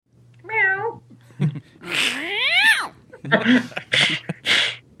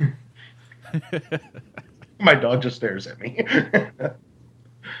My dog just stares at me.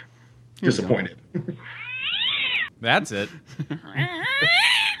 Disappointed. That's it.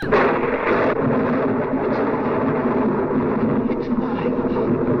 It's alive.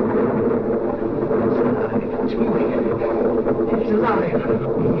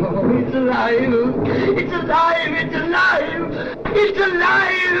 Oh, it's alive. It's alive. It's alive. It's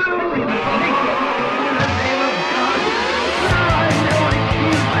alive. In the name of God. Oh, I know what it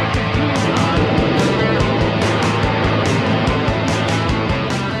feels like to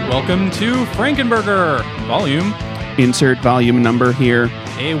do. Welcome to Frankenburger, volume. Insert volume number here.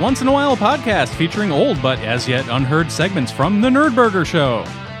 A once-in-a-while podcast featuring old but as yet unheard segments from the Nerdburger Show.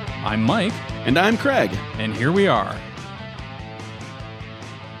 I'm Mike. And I'm Craig. And here we are.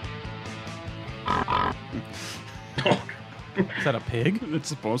 Is that a pig? It's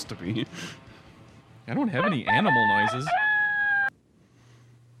supposed to be. I don't have any animal noises.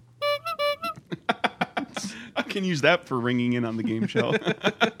 I can use that for ringing in on the game show.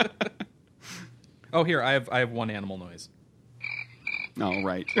 Oh, here, I have one animal noise. Oh,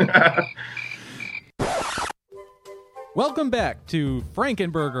 right. Welcome back to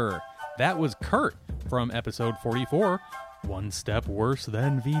Frankenburger. That was Kurt from episode 44, One Step Worse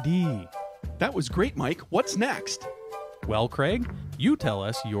Than VD. That was great, Mike. What's next? Well, Craig, you tell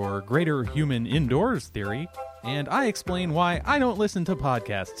us your greater human indoors theory, and I explain why I don't listen to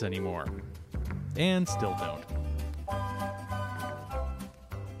podcasts anymore. And still don't.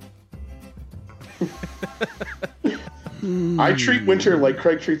 I treat winter like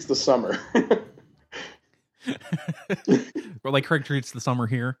Craig treats the summer. Or like Craig treats the summer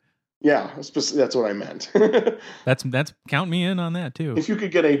here. Yeah, that's what I meant. That's count me in on that too. If you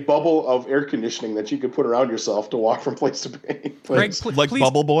could get a bubble of air conditioning that you could put around yourself to walk from place to place. Craig, Like please,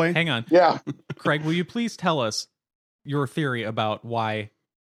 Bubble Boy? hang on. Yeah. Craig, will you please tell us your theory about why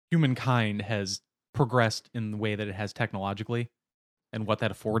humankind has progressed in the way that it has technologically and what that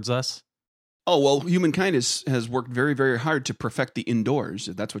affords us? Oh, well, humankind has worked very, very hard to perfect the indoors,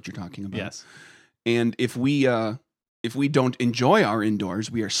 if that's what you're talking about. Yes. And if we don't enjoy our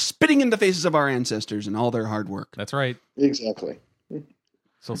indoors, we are spitting in the faces of our ancestors and all their hard work. That's right. Exactly.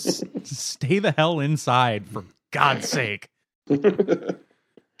 So stay the hell inside, for God's sake. All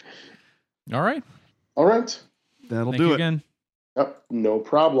right. All right. That'll Thank do you it. again. Yep, no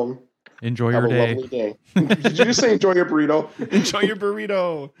problem. Enjoy Have your a day. lovely day. Did you just say enjoy your burrito? Enjoy your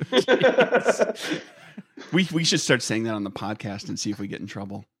burrito. We should start saying that on the podcast and see if we get in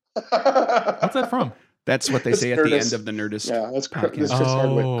trouble. What's that from? That's what they It's say at the Nerdist. end of the Nerdist Yeah, that's podcast. Chris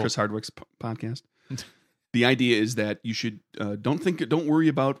Hardwick. Oh. Chris Hardwick's podcast. The idea is that you should don't worry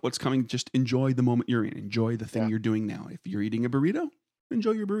about what's coming. Just enjoy the moment you're in. Enjoy the thing Yeah. you're doing now. If you're eating a burrito,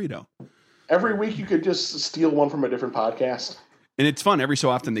 enjoy your burrito. Every week you could just steal one from a different podcast. And it's fun. Every so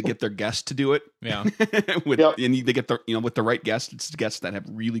often they get their guests to do it. Yeah. Yep. And they get with the right guests. It's guests that have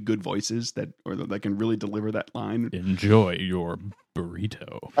really good voices that can really deliver that line. Enjoy your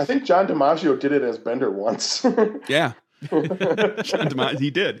burrito. I think John DiMaggio did it as Bender once. Yeah, he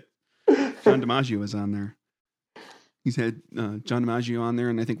did. John DiMaggio was on there. He's had John DiMaggio on there,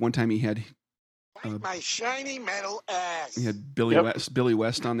 and I think one time he had my shiny metal ass. he had Billy Yep.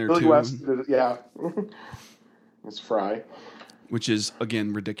 West on there Billy too, West did it, yeah. It's Fry. which is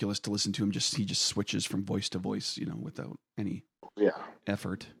again ridiculous to listen to him. He just switches from voice to voice, without any Yeah.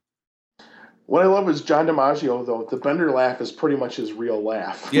 effort. What I love is John DiMaggio, though. The Bender laugh is pretty much his real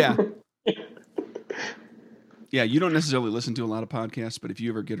laugh. Yeah. Yeah, you don't necessarily listen to a lot of podcasts, but if you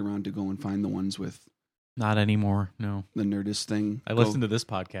ever get around to go and find the ones with Not anymore. No. the Nerdist thing, I listen to this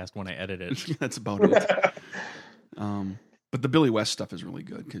podcast when I edit it. That's about it. But the Billy West stuff is really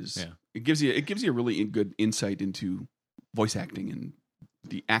good because Yeah. it gives you a really good insight into voice acting and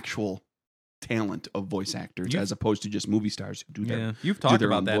the actual talent of voice actors as opposed to just movie stars who do their Yeah. You've talked their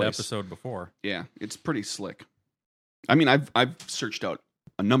about own that voice. episode before. Yeah, it's pretty slick. I mean, I've searched out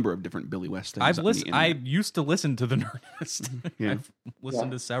a number of different Billy West things. I've on listened. the I internet. used to listen to the Nerdist. Yeah. I've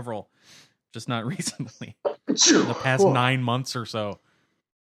listened Yeah. to several, just not recently. The past 9 months or so.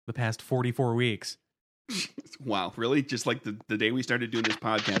 The past 44 weeks. Wow, really? Just like the day we started doing this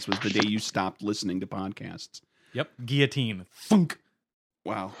podcast was the day you stopped listening to podcasts. Yep. Guillotine. Thunk.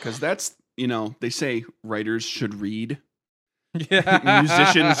 Wow, because that's they say writers should read. Yeah.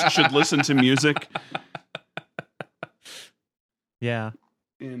 Musicians should listen to music, Yeah.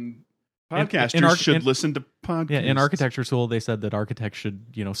 and In podcasters should listen to podcasts. Yeah. In architecture school, they said that architects should,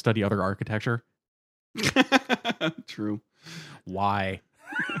 study other architecture. True. Why?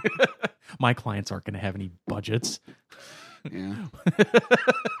 My clients aren't going to have any budgets. Yeah.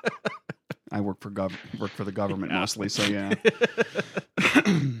 I work for the government mostly. So yeah,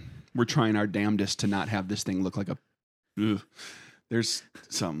 we're trying our damnedest to not have this thing look like a. Ugh. There's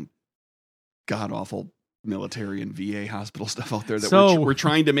some god awful military and VA hospital stuff out there that we're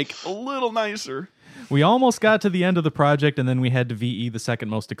trying to make a little nicer. We almost got to the end of the project, and then we had to VE the second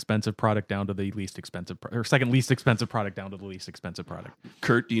most expensive product down to the least expensive, or second least expensive product down to the least expensive product.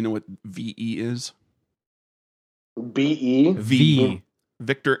 Kurt, do you know what VE is? BE? V.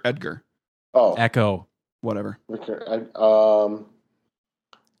 Victor Edgar. Oh. Echo. Whatever. Okay.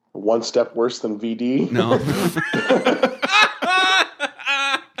 One step worse than VD? No.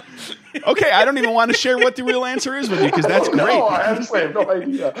 Okay, I don't even want to share what the real answer is with you because that's great. No, I honestly have no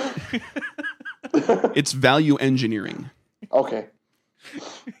idea. It's value engineering. Okay.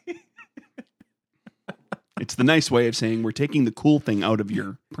 It's the nice way of saying we're taking the cool thing out of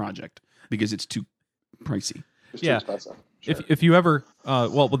your project because it's too pricey. It's Yeah. too expensive. Sure. If you ever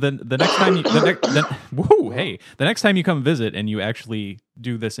then the next time you the next time you come visit and you actually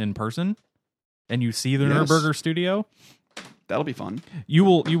do this in person and you see the Yes. Nerdburger studio, That'll be fun. you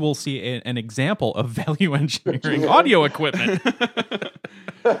will see an example of value engineering audio equipment.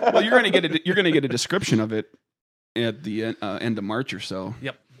 Well, you're going to get a description of it at the end of March or so.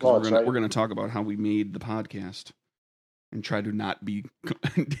 Yep. Oh, We're that's right. going to talk about how we made the podcast and try to not be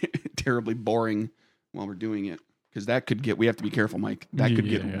terribly boring while we're doing it. Because we have to be careful, Mike. That could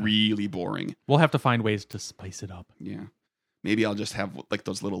get Yeah. really boring. We'll have to find ways to spice it up. Yeah. Maybe I'll just have like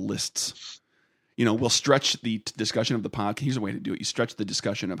those little lists. You know, we'll stretch the discussion of the podcast. Here's a way to do it. You stretch the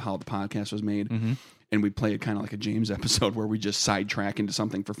discussion of how the podcast was made, and we play it kind of like a James episode where we just sidetrack into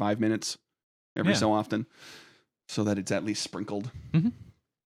something for 5 minutes every Yeah. so often so that it's at least sprinkled. Mhm.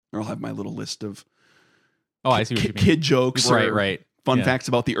 Or I'll have my little list of Oh, I see what you mean. kid jokes or Right. fun Yeah. facts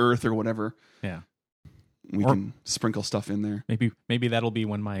about the earth or whatever. Yeah. We Or- can sprinkle stuff in there. Maybe that'll be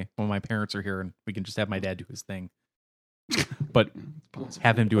when my parents are here and we can just have my dad do his thing. But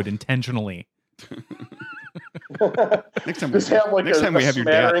have him do it intentionally. Next time Just have like next a time we have your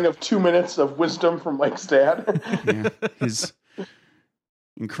dad. smattering of 2 minutes of wisdom from Mike's dad. Yeah, his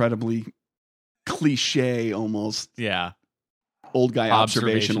incredibly cliche, almost Yeah. old guy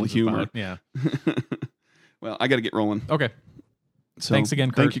observational Observations humor. about- yeah. Well, I got to get rolling. Okay. So, Thanks again,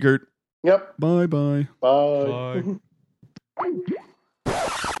 Kurt. Thank you, Kurt. Yep. Bye bye. Bye.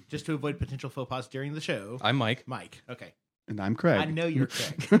 Just to avoid potential faux pas during the show. I'm Mike. Mike. Okay. And I'm Craig. I know you're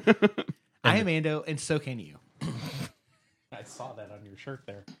Craig. I am Ando, and so can you. I saw that on your shirt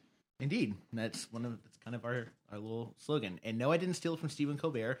there. Indeed. That's kind of our little slogan. And no, I didn't steal it from Stephen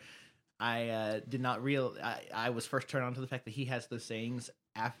Colbert. I did not I was first turned on to the fact that he has those sayings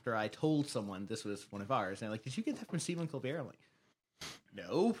after I told someone this was one of ours. And they're like, did you get that from Stephen Colbert? I'm like,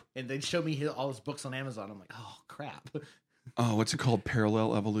 no. And they showed me all his books on Amazon. I'm like, oh, crap. Oh, what's it called?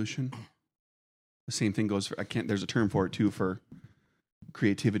 Parallel evolution. The same thing goes for there's a term for it too for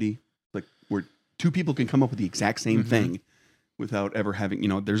creativity. Like where two people can come up with the exact same thing without ever having,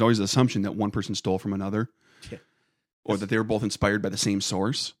 there's always the assumption that one person stole from another. Yeah. Or that they were both inspired by the same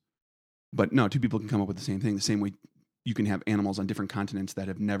source. But no, two people can come up with the same thing. The same way you can have animals on different continents that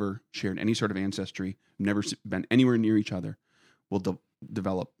have never shared any sort of ancestry, never been anywhere near each other, will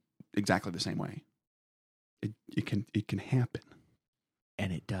develop exactly the same way. It can happen.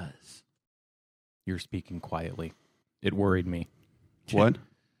 And it does. You're speaking quietly. It worried me. What?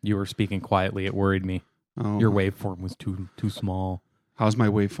 You were speaking quietly. It worried me. Oh, Your waveform was too small. how's my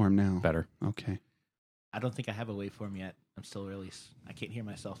waveform now? Better. Okay. I don't think I have a waveform yet. I'm still really... I can't hear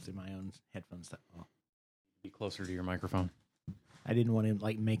myself through my own headphones that well. Be closer to your microphone. I didn't want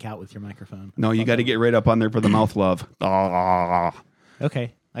to make out with your microphone. No, you got to get right up on there for the mouth love.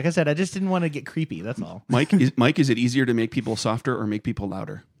 Okay. Like I said, I just didn't want to get creepy. That's all. Mike, is it easier to make people softer or make people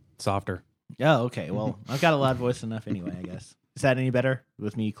louder? Softer. Oh, okay. Well, I've got a loud voice enough anyway, I guess. Is that any better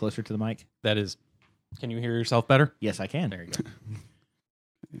with me closer to the mic? That is. Can you hear yourself better? Yes, I can. There you go.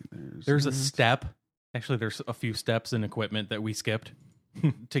 There's a step. Actually, there's a few steps in equipment that we skipped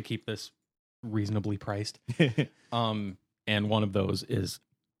to keep this reasonably priced. And one of those is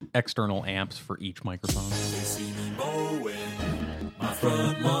external amps for each microphone.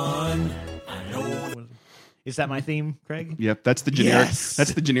 Is that my theme, Craig? Yep, that's the generic. Yes!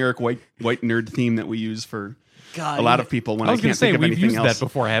 That's the generic white nerd theme that we use for God, a lot of people when I, I was going can't to say, think of we've anything used else. that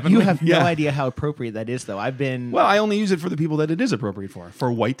before, haven't You we? have Yeah. no idea how appropriate that is, though. I've been... Well, I only use it for the people that it is appropriate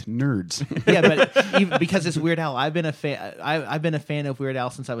for white nerds. yeah, but even, because it's Weird Al, I've been a fan. I've been a fan of Weird Al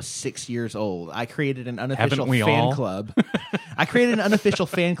since I was 6 years old. I created an unofficial Haven't we fan all? club. I created an unofficial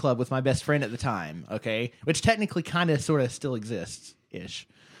fan club with my best friend at the time. Okay, which technically kind of, sort of, still exists ish.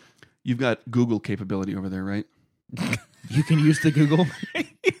 You've got Google capability over there, right? You can use the Google.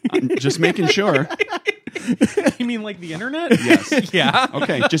 I'm just making sure. You mean like the internet? Yes. Yeah.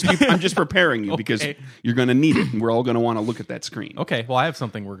 Okay. I'm just preparing you because Okay. you're going to need it, and we're all going to want to look at that screen. Okay. Well, I have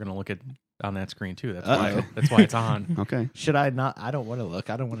something we're going to look at on that screen too. That's Uh-oh. why. That's why it's on. Okay. Should I not? I don't want to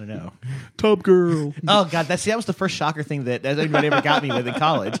look. I don't want to know. Tub girl. Oh God, that was the first shocker thing that anybody ever got me with in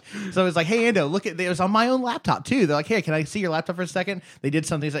college. So it was like, hey Ando, look at it was on my own laptop too. They're like, hey, can I see your laptop for a second? They did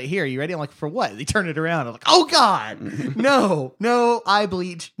something. It's like, here, you ready? I'm like, for what? They turned it around. I'm like, oh God, no, eye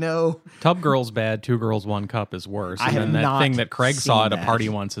bleach, no. Tub Girl's bad. 2 Girls 1 Cup is worse. I And have then that not thing that Craig saw at seen a party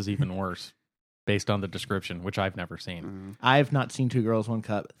that. once is even worse, based on the description, which I've never seen. I've not seen 2 Girls 1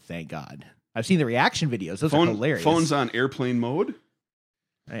 Cup. Thank God. I've seen the reaction videos. Those are hilarious. Phone's on airplane mode.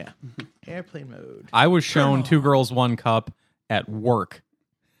 Oh, yeah, airplane mode. I was shown 2 Girls 1 Cup at work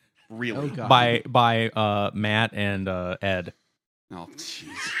Really? Oh God. by Matt and Ed. Oh, jeez.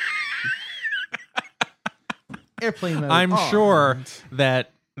 Airplane mode. I'm Oh. sure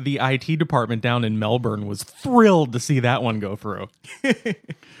that the IT department down in Melbourne was thrilled to see that one go through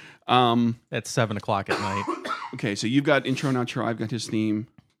at 7:00 at night. Okay, so you've got intro and outro. I've got his theme.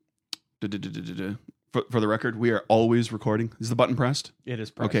 Da-da-da-da-da-da. For the record, we are always recording. Is the button pressed? It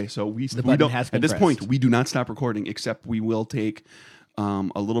is Okay, so we button don't. has At been this pressed. point, we do not stop recording, except we will take a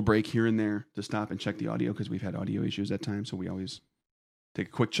little break here and there to stop and check the audio because we've had audio issues at times. So we always take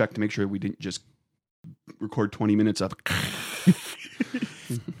a quick check to make sure we didn't just record 20 minutes of.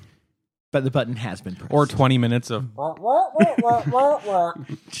 But the button has been pressed. Or 20 minutes of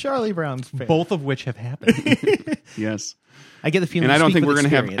Charlie Brown's fair. both of which have happened. Yes, I get the feeling. and you I don't speak think with we're gonna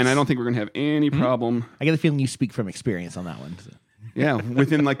have. experience. And I don't think we're gonna have any problem. I get the feeling you speak from experience on that one. Yeah,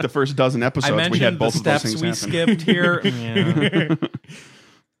 within like the first dozen I episodes, we had mentioned the both of those steps things we happen. skipped here. Yeah.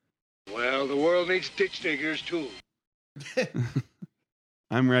 Well, the world needs ditch diggers, too.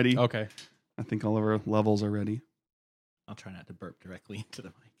 I'm ready. Okay. I think all of our levels are ready. I'll try not to burp directly into the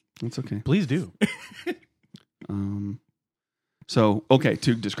mic. That's okay. Please do. So, okay,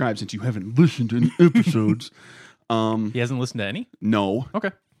 to describe, since you haven't listened to any episodes, He hasn't listened to any? no,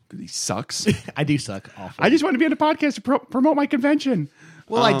 Okay. because he sucks. I do suck awful. I just want to be on a podcast to promote my convention.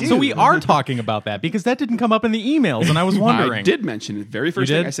 well, I do. So we are talking about that because that didn't come up in the emails, and I was wondering. I did mention it. Very first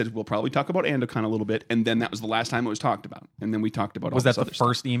You thing did? I said, we'll probably talk about Andocon a little bit, and then that was the last time it was talked about. And then we talked about Was all that this the other stuff.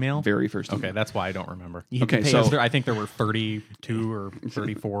 first email? Very first Okay, email. that's why I don't remember. You Okay, can pay so- us- I think there were 32 or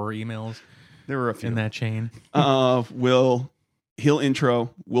 34 emails There were a few. in that chain. He'll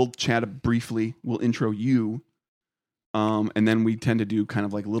intro. We'll chat briefly. We'll intro you. And then we tend to do kind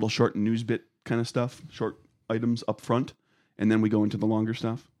of like little short news bit kind of stuff, short items up front. And then we go into the longer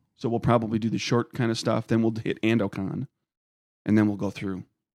stuff. So we'll probably do the short kind of stuff. Then we'll hit Andocon. And then we'll go through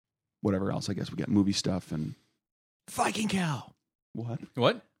whatever else. I guess we got movie stuff and Viking cow. what?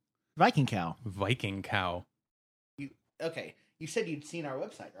 What? Viking cow. Viking cow. Okay, you said you'd seen our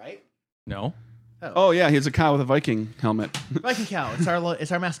website, right? No? Oh, yeah. Here's a cow with a Viking helmet. Viking cow.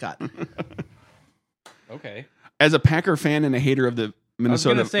 It's our mascot. Okay. As a Packer fan and a hater of the I was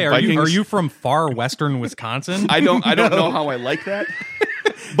Minnesota going to say, Vikings, are you from far western Wisconsin? I don't know how I like that.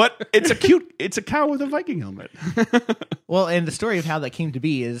 But it's a cow with a Viking helmet. Well, and the story of how that came to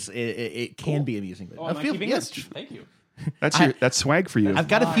be is it can be amusing. But am I feel- keeping yes, this? Thank you. That's swag for you. I've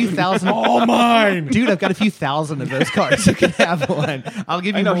got a few thousand. All mine, dude. I've got a few thousand of those cards. You can have one. I'll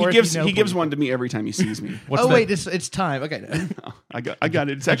give you. I know more he if gives you know he gives please. one to me every time he sees me. What's Oh the- wait, it's time. Okay. I got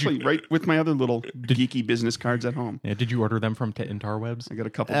it. It's actually right with my other little geeky business cards at home. Yeah, did you order them from Interwebs? I got a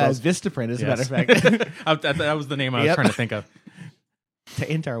couple of those. Vistaprint, as a matter Yes. of fact, That was the name I was Yep. trying to think of. to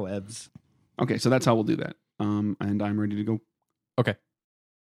interwebs. Okay, so that's how we'll do that. And I'm ready to go. Okay.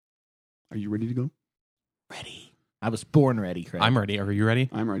 Are you ready to go? Ready. I was born ready, Craig. I'm ready. Are you ready?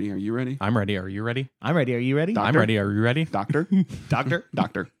 I'm ready. Are you ready? I'm ready. Are you ready? I'm ready. Are you ready? Doctor? I'm ready. Are you ready? Doctor? Doctor.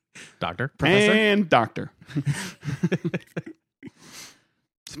 Doctor. Doctor? Professor? And doctor.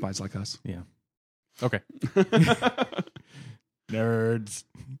 Spies like us. Yeah. Okay. Nerds.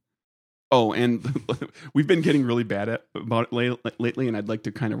 Oh, and we've been getting really bad about it lately, and I'd like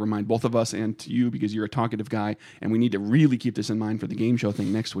to kind of remind both of us and to you, because you're a talkative guy, and we need to really keep this in mind for the game show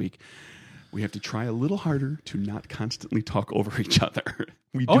thing next week. We have to try a little harder to not constantly talk over each other.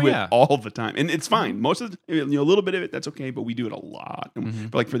 We do yeah. it all the time, and it's fine. Most of a little bit of it, that's okay, but we do it a lot. And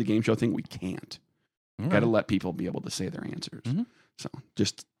Mhm. but like for the game show thing, we can't. Okay. Got to let people be able to say their answers. Mhm. So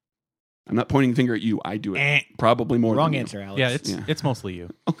just, I'm not pointing the finger at you. I do it Eh. probably more. Wrong than you. answer, Alex. Yeah, it's mostly you.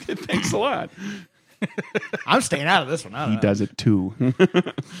 Okay, thanks a lot. I'm staying out of this one. I don't He know. does it too.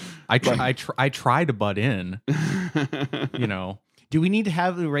 I try to butt in, you know. Do we need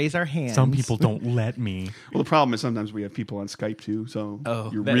to raise our hands? Some people don't let me. Well, the problem is sometimes we have people on Skype too, so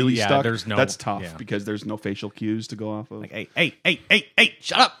you're that- really yeah, stuck. there's no- That's tough yeah. because there's no facial cues to go off of. Like, hey,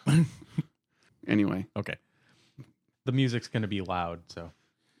 shut up. Anyway, Okay. The music's going to be loud, so.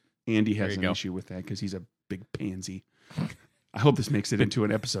 Andy has you an go. issue with that because he's a big pansy. I hope this makes it into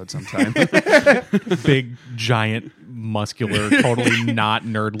an episode sometime. Big, giant, muscular, totally not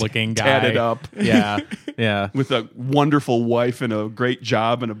nerd-looking guy. Tatted up. Yeah, yeah. With a wonderful wife and a great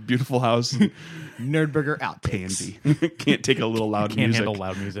job and a beautiful house. Nerdburger outtakes. Pansy. Can't take a little loud Can't music. handle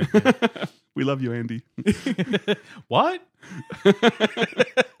loud music. We love you, Andy. What?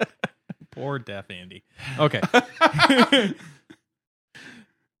 Poor deaf Andy. Okay.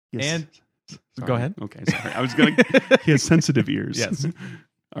 Yes. And Sorry. go ahead. Okay, sorry. I was going to... He has sensitive ears. Yes.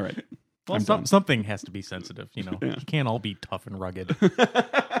 All right. Well, I'm done. something has to be sensitive, you know. Yeah. You can't all be tough and rugged.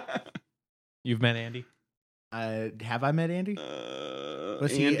 You've met Andy? Have I met Andy?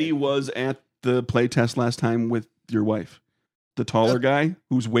 Was he- Andy was at the play test last time with your wife. The taller guy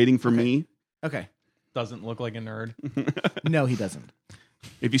who's waiting for me. Okay. Doesn't look like a nerd. No, he doesn't.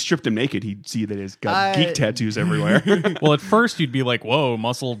 If you stripped him naked, he'd see that he's got geek tattoos everywhere. Well, at first you'd be like, whoa,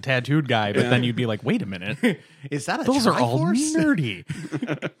 muscle tattooed guy. But Yeah. then you'd be like, wait a minute. Is that a Those are all Triforce?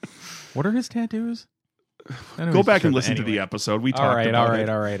 nerdy. What are his tattoos? I know Go he's back and stripped. listen to the Anyway. episode. We All talked right, about all right, it.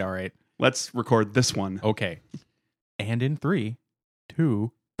 all right, all right. Let's record this one. Okay. And in 3,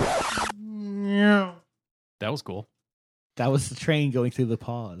 2. No. That was cool. That was the train going through the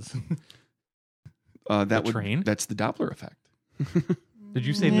pause. Train? That's the Doppler effect. Did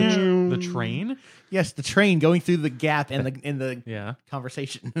you say the train? Yes, the train going through the gap in the Yeah.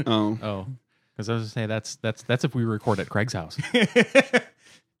 conversation. Oh. Oh, because I was going to say that's if we record at Craig's house.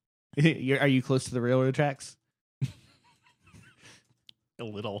 Are you close to the railroad tracks? A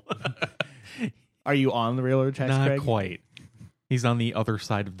little. Are you on the railroad tracks, Not Craig? quite. He's on the other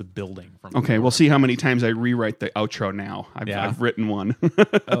side of the building from. Okay, we'll see how many times I rewrite the outro now. I've written one.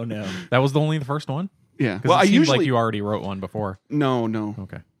 Oh no. That was only the first one? Yeah. Well, I it seemed usually like you already wrote one before. No.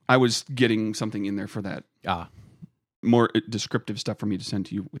 Okay. I was getting something in there for that Ah, more descriptive stuff for me to send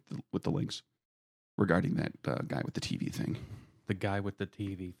to you with the links regarding that guy with the TV thing. the guy with the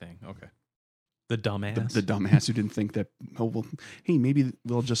TV thing. Okay. The dumbass. The dumbass who didn't think that, oh, well, hey, maybe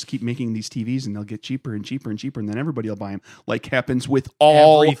we'll just keep making these TVs and they'll get cheaper and cheaper and cheaper, and then everybody will buy them, like happens with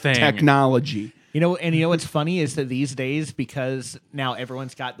all Everything. technology. You know what's funny is that these days, because now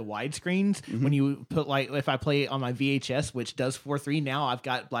everyone's got the widescreens, when you put, like, if I play on my VHS, which does 4:3, now I've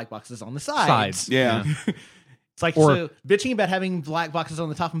got black boxes on the sides. Yeah. It's like, Or- so bitching about having black boxes on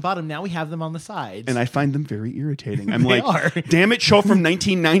the top and bottom, now we have them on the sides. And I find them very irritating. I'm They like, are. damn it, show from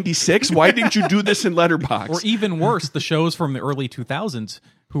 1996. Why didn't you do this in Letterboxd? Or even worse, the shows from the early 2000s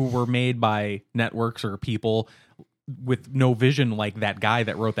who were made by networks or people with no vision, like that guy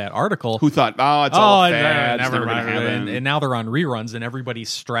that wrote that article. Who thought, oh, it's all and fad, it's never never gonna mind. happen. And now they're on reruns, and everybody's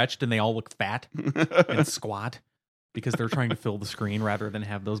stretched, and they all look fat and squat because they're trying to fill the screen rather than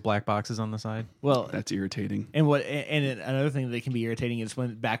have those black boxes on the side. well, That's irritating. and another thing that can be irritating is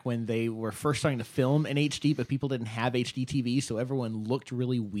back when they were first starting to film in HD, but people didn't have HD TV, so everyone looked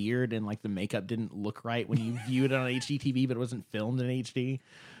really weird, and like the makeup didn't look right when you viewed it on HD TV, but it wasn't filmed in HD,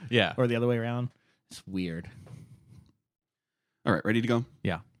 Yeah. or the other way around. It's weird. All right, ready to go?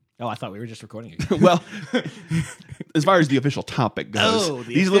 Yeah. Oh, I thought we were just recording it. Well, as far as the official topic goes, Oh,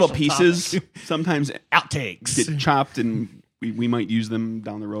 the these little official pieces topic. sometimes Outtakes. get chopped, and we might use them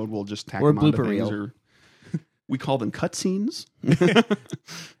down the road. We'll just tack Or them onto blooper things, reel. or we call them cut scenes,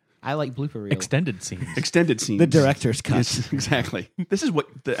 I like blooper reel. Extended scenes. extended scenes. The director's cut. Yes, exactly. This is what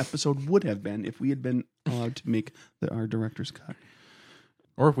the episode would have been if we had been allowed to make our director's cut.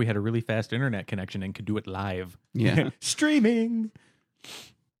 Or if we had a really fast internet connection and could do it live. Yeah. Streaming.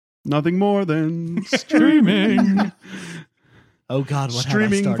 Nothing more than streaming. Oh God, what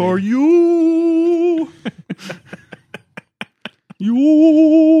Streaming have I for started? you.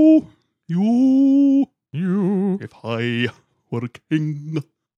 You. If I were king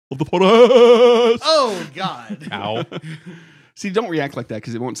of the forest. Oh God. Ow. See, don't react like that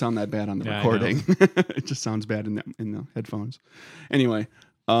because it won't sound that bad on the Yeah, I recording. It just sounds bad in the headphones. Anyway,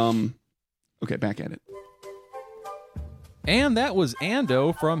 okay, back at it. And that was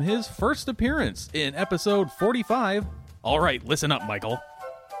Ando from his first appearance in episode 45. All right, listen up, Michael.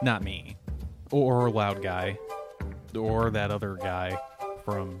 Not me. Or Loud Guy. Or that other guy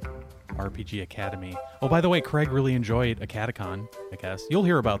from RPG Academy. Oh, by the way, Craig really enjoyed Acadecon, I guess. You'll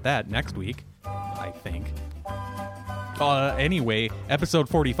hear about that next week, I think. Anyway, episode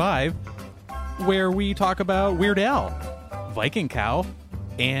 45, where we talk about Weird Al, Viking Cow,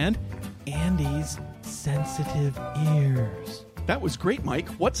 and Andy's sensitive ears. That was great, Mike.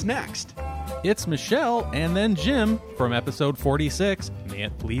 What's next? It's Michelle and then Jim from episode 46, May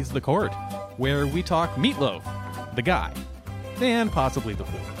It Please the Court, where we talk Meatloaf, the guy, and possibly the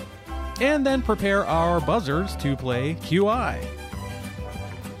fool. And then prepare our buzzers to play QI.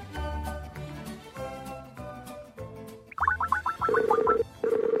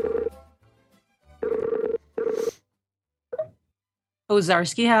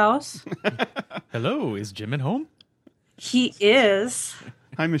 Ozarski House. Hello, is Jim at home? He is.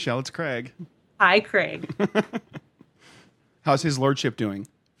 Hi, Michelle. It's Craig. Hi, Craig. How's his lordship doing?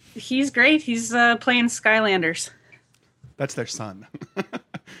 He's great. He's playing Skylanders. That's their son.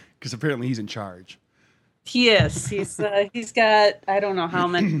 Because apparently he's in charge. He is. He's got, I don't know how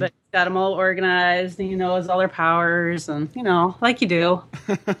many, but he's got them all organized. And he knows all their powers and, like you do.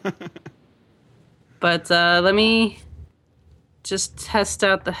 But let me just test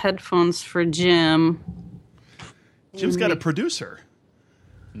out the headphones for Jim. Jim's got a producer.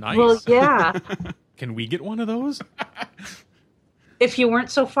 Nice. Well, yeah. Can we get one of those? If you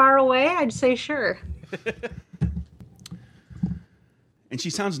weren't so far away, I'd say sure. And she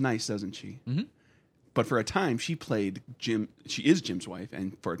sounds nice, doesn't she? Mm-hmm. But for a time, she played Jim. She is Jim's wife,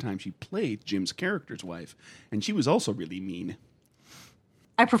 and for a time, she played Jim's character's wife, and she was also really mean.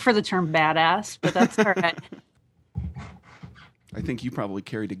 I prefer the term badass, but that's all right. I think you probably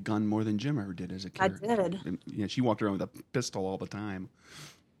carried a gun more than Jim ever did as a kid. I did. And, yeah, she walked around with a pistol all the time.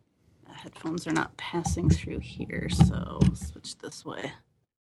 The headphones are not passing through here, so we'll switch this way.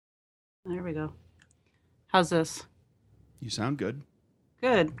 There we go. How's this? You sound good.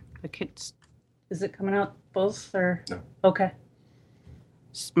 Good. Is it coming out both or? No. Okay.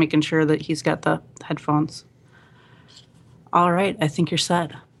 Just making sure that he's got the headphones. All right. I think you're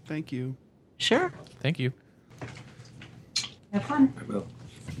set. Thank you. Sure. Thank you. Have fun. I will.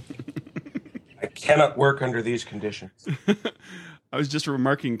 I cannot work under these conditions. I was just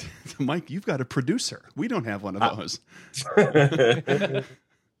remarking to Mike, you've got a producer. We don't have one of those.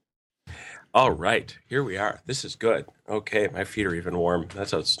 All right, here we are. This is good. Okay, my feet are even warm.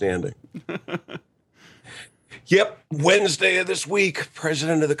 That's outstanding. Yep, Tuesday of this week,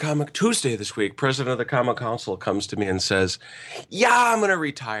 president of the Comic Council comes to me and says, yeah, I'm going to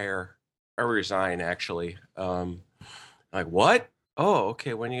retire. Or resign, actually. I'm like, what? Oh,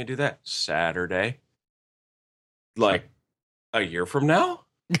 okay, when are you going to do that? Saturday. Like, a year from now?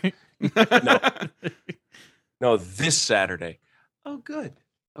 No, this Saturday. Oh, good.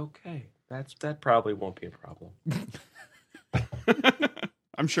 Okay. That probably won't be a problem.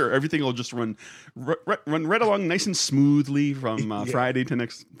 I'm sure everything will just run right along nice and smoothly from Friday to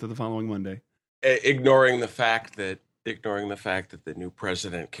the following Monday. Ignoring the fact that the new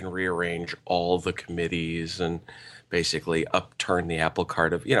president can rearrange all the committees and basically upturn the apple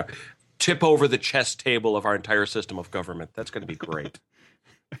cart of, tip over the chess table of our entire system of government. That's going to be great.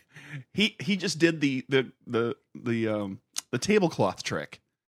 He just did the tablecloth trick.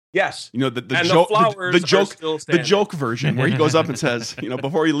 Yes. The joke version where he goes up and says,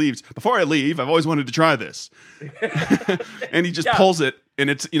 before he leaves, before I leave, I've always wanted to try this. And he just pulls it, and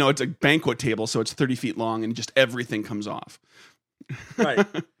it's a banquet table, so it's 30 feet long, and just everything comes off. Right.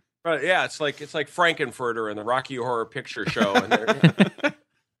 Right. Yeah, it's like Frankenfurter in the Rocky Horror Picture Show, and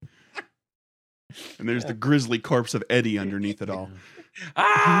there's the grisly corpse of Eddie underneath it all.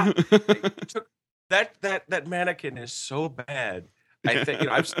 That mannequin is so bad. I think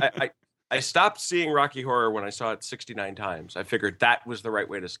I stopped seeing Rocky Horror when I saw it 69 times. I figured that was the right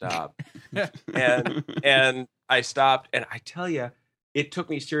way to stop, and I stopped. And I tell you, it took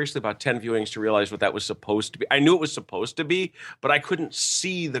me seriously about 10 viewings to realize what that was supposed to be. I knew it was supposed to be, but I couldn't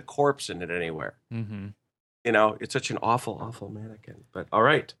see the corpse in it anywhere. Mm-hmm. It's such an awful, awful mannequin. But all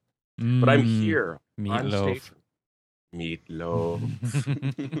right, but I'm here on station.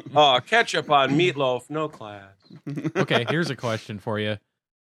 Meatloaf. Oh, ketchup on meatloaf, no class. Okay, here's a question for you.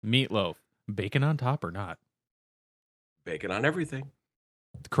 Meatloaf, bacon on top or not? Bacon on everything.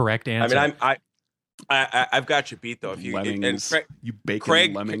 Correct answer. I mean, I've got you beat though. If you lemmings. And You bacon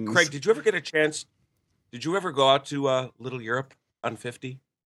Craig, lemmings. Craig, did you ever get a chance? Did you ever go out to Little Europe on 50?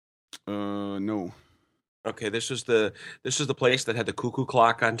 No. Okay, this is the place that had the cuckoo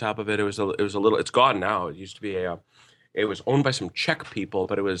clock on top of it. It was a little. It's gone now. It used to be It was owned by some Czech people,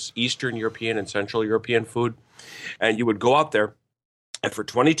 but it was Eastern European and Central European food. And you would go out there, and for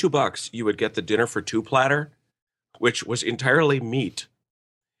 $22, you would get the dinner for two platter, which was entirely meat.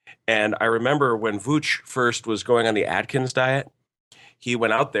 And I remember when Vooch first was going on the Atkins diet, he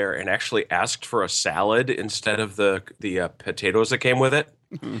went out there and actually asked for a salad instead of the potatoes that came with it.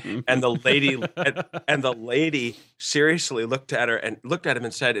 And the lady seriously looked at him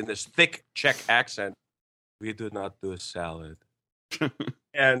and said in this thick Czech accent, "We do not do a salad.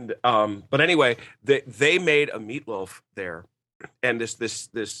 And but anyway, they made a meatloaf there, and this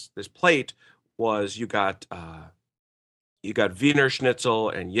plate was you got Wiener Schnitzel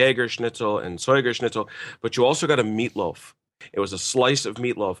and Jaeger Schnitzel and Säuger Schnitzel, but you also got a meatloaf. It was a slice of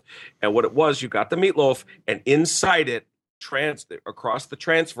meatloaf, and what it was, you got the meatloaf, and inside it, across the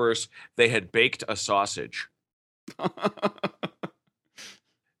transverse, they had baked a sausage.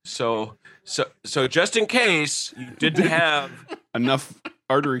 So just in case you didn't have enough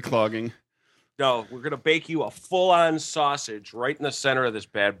artery clogging. No, we're gonna bake you a full-on sausage right in the center of this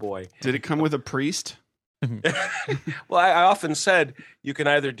bad boy. Did it come with a priest? Well, I often said you can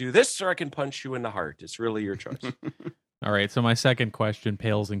either do this or I can punch you in the heart. It's really your choice. All right, so my second question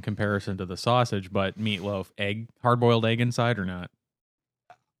pales in comparison to the sausage, but meatloaf, egg, hard-boiled egg inside or not?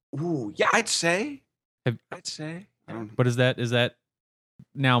 Ooh, yeah, I'd say. I don't. But is that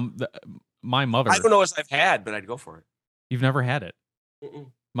now? My mother. I don't know as I've had, but I'd go for it. You've never had it. Mm-mm.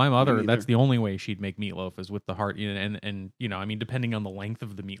 My mother. neither. That's the only way she'd make meatloaf is with the heart, and you know, I mean, depending on the length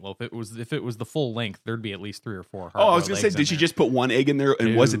of the meatloaf, if it was the full length, there'd be at least 3 or 4. Oh, I was gonna say, did she just put one egg in there,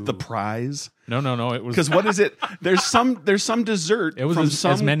 and was it the No. prize? No. It was Because what is it? There's some dessert. It was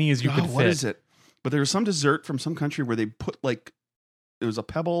from as many as you could What fit. is it? But there was some dessert from some country where they put like it was a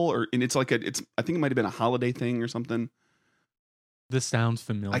pebble, and it's like I think it might have been a holiday thing or something. This sounds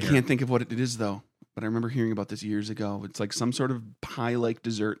familiar. I can't think of what it is though. But I remember hearing about this years ago. It's like some sort of pie-like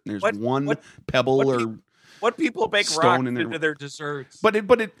dessert, and there's one pebble what people bake stone rock in there. into their desserts. But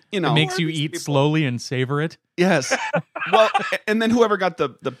it you know It makes you these eat people? slowly and savor it. yes. Well, and then whoever got the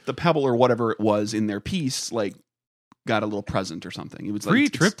pebble or whatever it was in their piece, like, got a little present or something. It was Free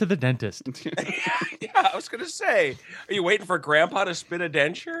like trip to the dentist. Yeah, I was gonna say, are you waiting for Grandpa to spit a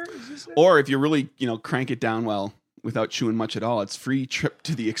denture? Is this it? Or if you really crank it down well without chewing much at all, it's free trip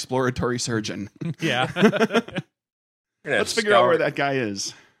to the exploratory surgeon. Yeah. Let's figure out where that guy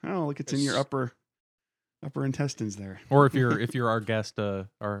is. Oh, look, it's in your upper intestines there. Or if you're our guest,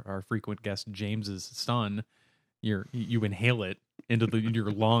 our frequent guest James's son, you inhale it into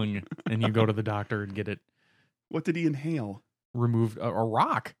your lung, and you go to the doctor and get it What did he inhale? removed. A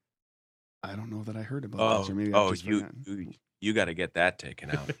rock. I don't know that I heard about this, or maybe I've just you got to get that taken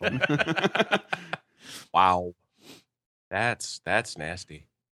out. forgotten. Wow, that's nasty.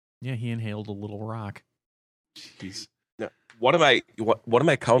 Yeah, he inhaled a little rock. Jeez. One of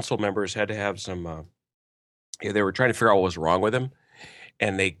my council members had to have some. They were trying to figure out what was wrong with him,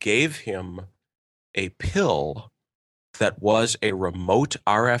 and they gave him a pill that was a remote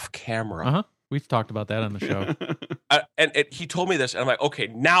RF camera. Uh huh. We've talked about that on the show. And he told me this, and I'm like, okay,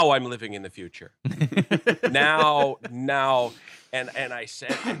 now I'm living in the future. now, and I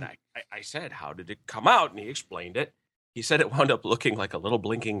said, I said, how did it come out? And he explained it. He said it wound up looking like a little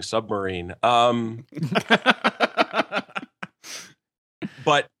blinking submarine.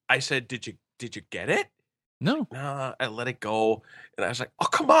 But I said, did you get it? No. Nah, I let it go, and I was like, oh,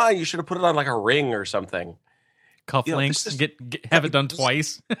 come on, you should have put it on like a ring or something. Cufflinks. this is- Have it done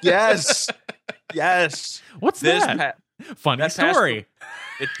twice. Yes, yes. What's This that? Funny that passed story.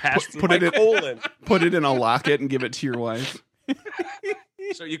 It passed Put through it my in- colon, Put it in a locket and give it to your wife.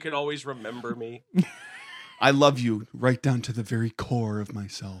 so you can always remember me. I love you right down to the very core of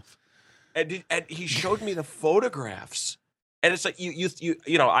myself. And he showed me the photographs, and it's like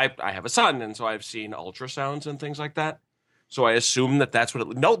you know I have a son, and so I've seen ultrasounds and things like that. So I assume that's what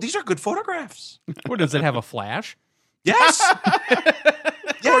it. No, these are good photographs. What does it have? A flash? Yes,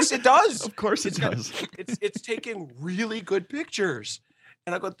 yes, it does. Of course it got- does. It's taking really good pictures,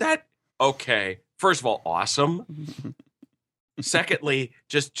 and I go that okay. First of all, awesome. Secondly,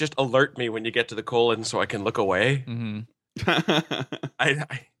 just alert me when you get to the colon so I can look away. Mm-hmm.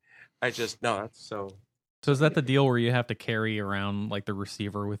 I just no, that's so. So is that the deal where you have to carry around like the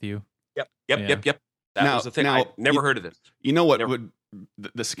receiver with you? Yep. Yeah. That Now- was the thing. now, I never heard of this. You know what Never- would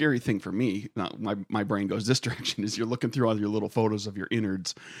the scary thing for me, not my brain goes this direction, is you're looking through all your little photos of your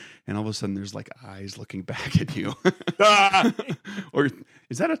innards, and all of a sudden there's like eyes looking back at you. Or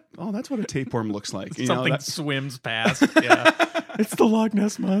is that that's what a tapeworm looks like. You know, Something that- swims past. Yeah. It's the Loch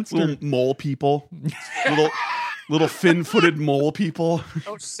Ness monster. little mole people. little fin-footed mole people.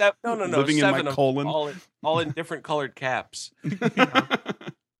 No, no. Living in my seven of them, colon. all in different colored caps.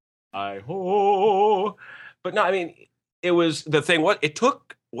 I ho. But no, I mean, it was the thing. It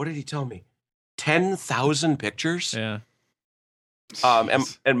took? What did he tell me? 10,000 pictures. Yeah.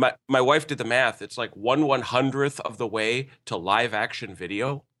 And my wife did the math. It's like 1/100th of the way to live action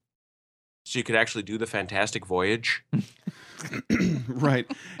video. So you could actually do the Fantastic Voyage. Right.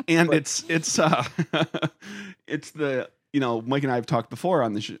 And it's Mike and I have talked before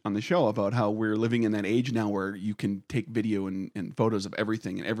on the show about how we're living in that age now where you can take video and photos of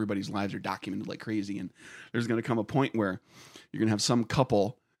everything, and everybody's lives are documented like crazy. And there's going to come a point where you're going to have some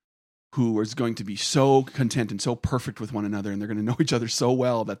couple who is going to be so content and so perfect with one another, and they're going to know each other so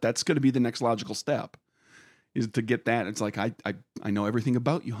well that that's going to be the next logical step, is to get that. It's like, I know everything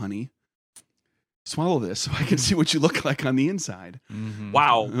about you, honey. Swallow this so I can see what you look like on the inside. Mm-hmm.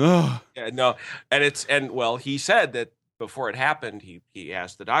 Wow. Ugh. Yeah, no, and he said that before it happened, he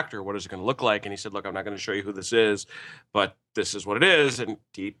asked the doctor, what is it going to look like? And he said, look, I'm not going to show you who this is, but this is what it is. And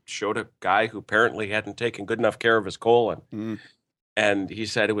he showed a guy who apparently hadn't taken good enough care of his colon. Mm. And he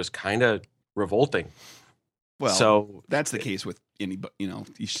said it was kind of revolting. Well, so that's the case with anybody,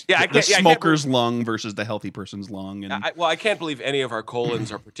 Yeah, the smoker's lung versus the healthy person's lung. And I can't believe any of our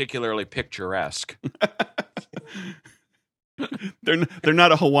colons are particularly picturesque. they're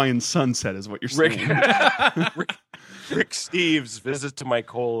not a Hawaiian sunset, is what you're saying. Rick Steves' visit to my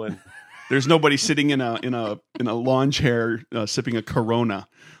colon. There's nobody sitting in a lawn chair sipping a Corona,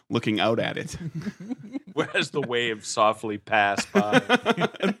 looking out at it. As the waves softly pass by.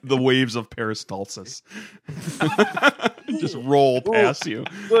 The waves of peristalsis just roll past you.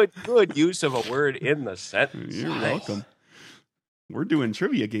 Good use of a word in the sentence. You're welcome. We're doing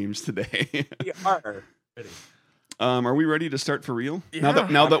trivia games today. We are. Are we ready to start for real? Yeah.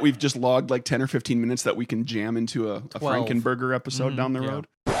 Now that we've just logged like 10 or 15 minutes that we can jam into a 12. Frankenberger episode down the yeah. road?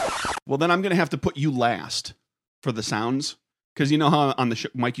 Well, then I'm going to have to put you last for the sounds. Because you know how on the show,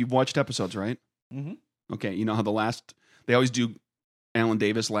 Mike, you've watched episodes, right? Mm-hmm. Okay, you know how they always do Alan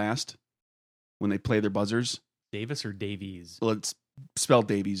Davis last when they play their buzzers? Davis or Davies? Well, it's spelled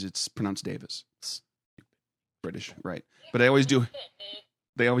Davies. It's pronounced Davis. British, right. But they always do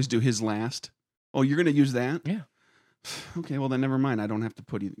his last. Oh, you're going to use that? Yeah. Okay, well, then never mind. I don't have to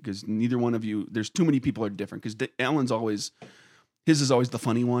put either, because neither one of you, there's too many people are different. Because Alan's his is always the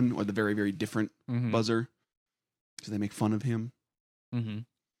funny one or the very, very different buzzer. Because they make fun of him. Mm-hmm.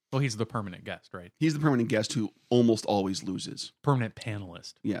 Well, he's the permanent guest, right? He's the permanent guest who almost always loses. Permanent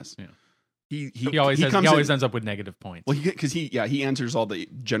panelist. Yes. Yeah. He always ends up with negative points. Well, because he answers all the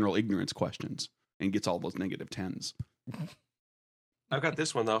general ignorance questions and gets all those negative 10s. I've got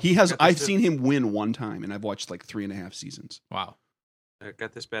this one though. I've seen him win one time, and I've watched like 3.5 seasons. Wow. I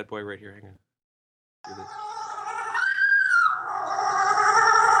got this bad boy right here. Hang on. Do this.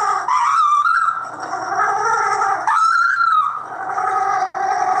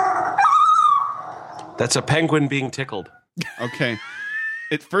 That's a penguin being tickled. Okay.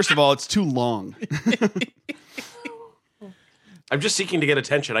 First of all, it's too long. I'm just seeking to get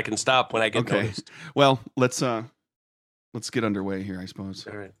attention. I can stop when I get noticed. Well, let's get underway here, I suppose.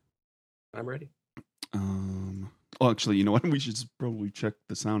 All right. I'm ready. Well, actually, you know what? We should probably check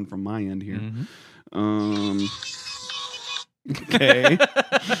the sound from my end here. Mm-hmm. Okay.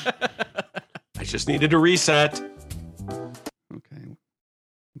 I just needed to reset. Okay.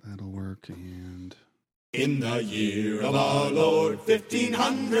 That'll work. And in the year of our Lord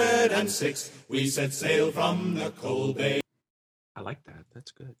 1506, we set sail from the Cold Bay. I like that.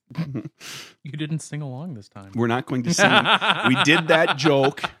 That's good. You didn't sing along this time. we're not going to sing. We did that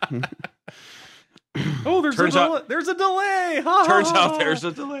joke. Oh, there's a delay. Ha, Turns ha, ha. out there's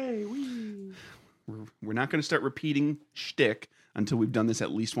a delay. Whee. We're not going to start repeating shtick until we've done this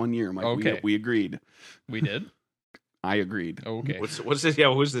at least 1 year, Mike. Okay. We agreed. We did? I agreed. Okay. What's this?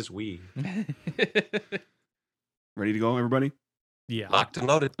 Yeah, who's this we? Ready to go, everybody? Yeah. Locked and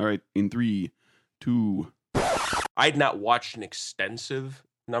loaded. All right. In 3, 2. I'd not watched an extensive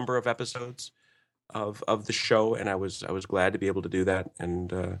number of episodes of the show, and I was glad to be able to do that.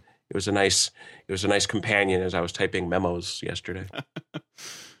 And it was a nice companion as I was typing memos yesterday.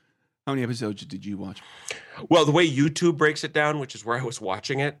 How many episodes did you watch? Well, the way YouTube breaks it down, which is where I was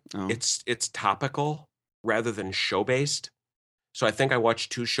watching it, Oh. it's topical rather than show based. So I think I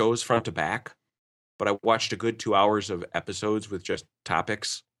watched 2 shows front to back, but I watched a good 2 hours of episodes with just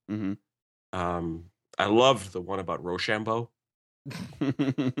topics. Mm-hmm. I loved the one about Rochambeau.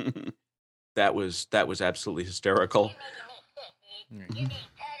 That was absolutely hysterical.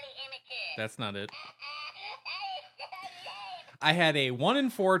 That's not it. I had a 1 in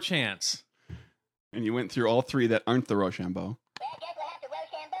 4 chance. And you went through all 3 that aren't the Rochambeau.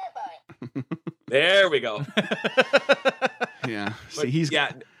 There we go. Yeah. But, See,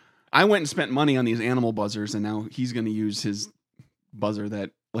 yeah, I went and spent money on these animal buzzers, and now he's going to use his buzzer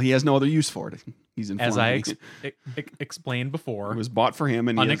that, well, he has no other use for it. He's informed As I me. explained before, It was bought for him,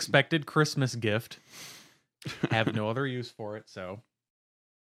 and he has- unexpected Christmas gift. Have no other use for it, so.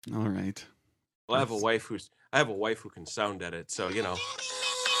 All right. well, I have a wife who can sound edit, so you know.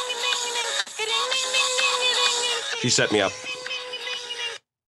 She set me up.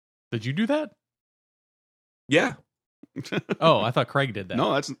 Did you do that? Yeah. Oh, I thought Craig did that.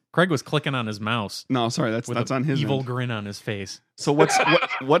 No, that's Craig was clicking on his mouse sorry, that's with that's an on his evil end. grin on his face. So what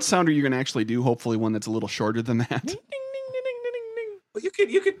sound are you going to actually do? Hopefully one that's a little shorter than that. Well, you could.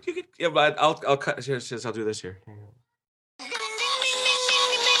 Yeah, but I'll cut. I'll do this here.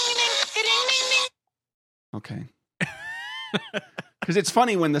 Okay. Because it's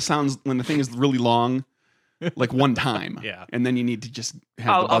funny when the thing is really long, like one time. Yeah. And then you need to just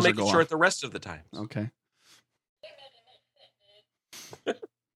have the buzzer I'll make go it short off. the rest of the time. Okay.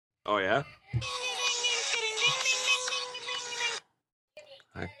 Oh yeah.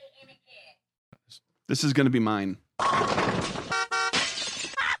 This is going to be mine.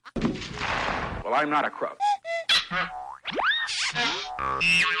 Well, I'm not a crook.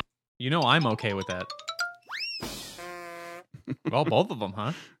 You know I'm okay with that. Well, both of them,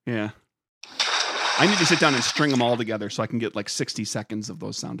 huh? Yeah. I need to sit down and string them all together so I can get like 60 seconds of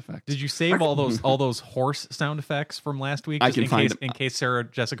those sound effects. Did you save all those horse sound effects from last week? I Just can find them. in case Sarah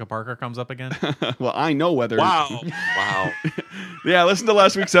Jessica Parker comes up again. Well, I know whether. Wow. Yeah, listen to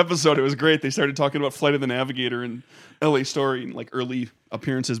last week's episode. It was great. They started talking about Flight of the Navigator and LA Story and like early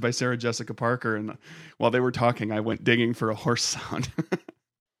appearances by Sarah Jessica Parker. And while they were talking, I went digging for a horse sound.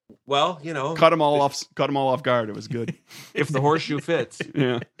 Well, you know, Cut them all off guard. It was good. if the horseshoe fits.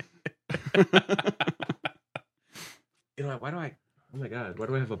 Yeah. You know, why do I? Oh my God! Why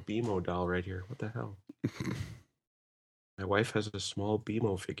do I have a BMO doll right here? What the hell? My wife has a small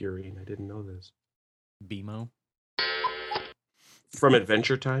BMO figurine. I didn't know this. BMO? From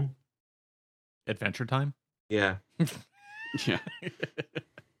Adventure Time? Adventure Time? Yeah. Yeah.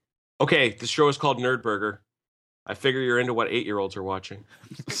 Okay, the show is called Nerdburger. I figure you're into what 8-year-olds are watching.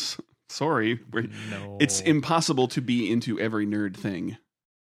 Sorry. No. It's impossible to be into every nerd thing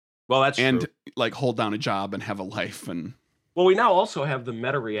Well, that's and true. like hold down a job and have a life and Well, we now also have the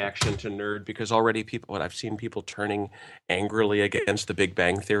meta reaction to nerd because already I've seen people turning angrily against the Big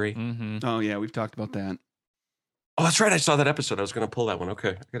Bang Theory. Mm-hmm. oh yeah, we've talked about that. Oh, that's right. I saw that episode. I was going to pull that one. Okay,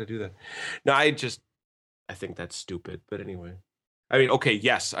 I got to do that. No, I think that's stupid. But anyway, I mean, okay,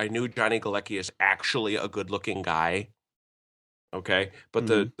 yes, I knew Johnny Galecki is actually a good-looking guy. Okay, but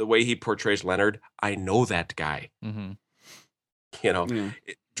the way he portrays Leonard, I know that guy. Mm-hmm. You know, Yeah.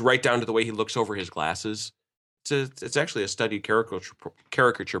 right down to the way he looks over his glasses. It's actually a studied character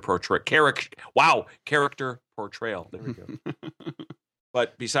portrayal. There we go.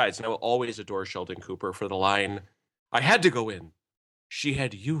 But besides, and I will always adore Sheldon Cooper for the line, "I had to go in. She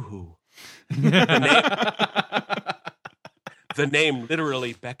had Yoo-hoo." The name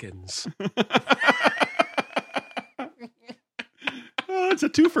literally beckons. Oh, it's a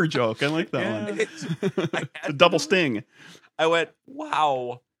twofer joke. I like that one. It's a double sting. I went,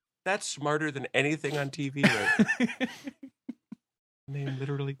 wow, that's smarter than anything on TV. Right? The name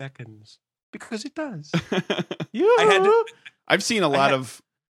literally beckons. Because it does. I've seen a lot of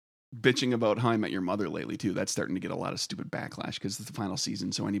bitching about How I Met Your Mother lately too. That's starting to get a lot of stupid backlash because it's the final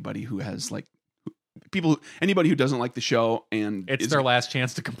season. So anybody who has anybody who doesn't like the show and It's their last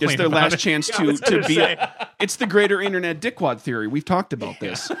chance to complain. it's their about last it. chance to be. It's the greater internet dickwad theory. We've talked about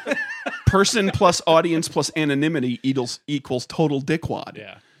this. Person plus audience plus anonymity equals total dickwad.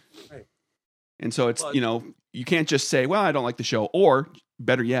 Yeah. And so it's you can't just say, well, I don't like the show, or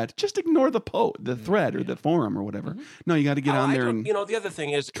better yet, just ignore the thread or the forum or whatever. No, you got to get on there and the other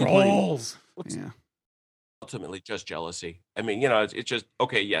thing is Trolls. yeah. ultimately just jealousy. I mean, it's just,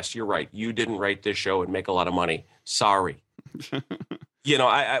 okay, yes, you're right. You didn't write this show and make a lot of money. Sorry.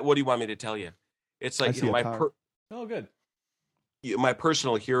 I what do you want me to tell you? It's like Oh, good. my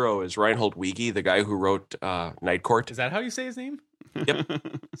personal hero is Reinhold Weege, the guy who wrote Night Court. Is that how you say his name? Yep.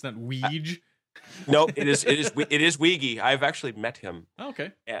 It's not Weege. No, it is Weege. I've actually met him. Oh,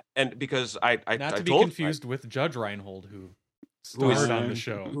 okay. And because I Not to be told confused with Judge Reinhold, who Who is- starred on the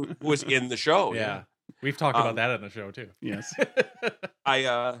show. who was in the show. Yeah. We've talked about that on the show, too. Yes.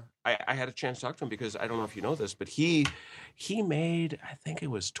 I had a chance to talk to him because I don't know if you know this, but he made, I think it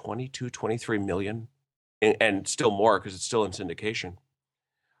was 23 million and still more because it's still in syndication.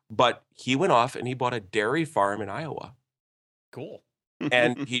 But he went off and he bought a dairy farm in Iowa. Cool.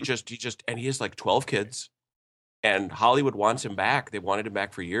 And he has like 12 kids, and Hollywood wants him back. They wanted him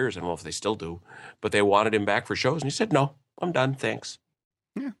back for years. I don't know if they still do, but they wanted him back for shows. And he said, no, I'm done. Thanks.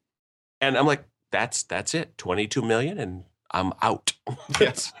 Yeah. And I'm like, that's it. 22 million and I'm out.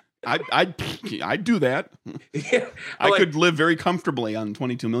 Yes. I'd do that. Yeah, I like- could live very comfortably on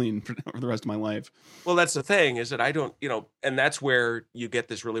 22 million for the rest of my life. Well, that's the thing, is that I don't, and that's where you get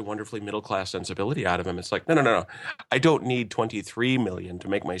this really wonderfully middle class sensibility out of him. It's like, no. I don't need 23 million to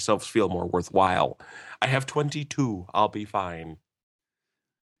make myself feel more worthwhile. I have 22. I'll be fine.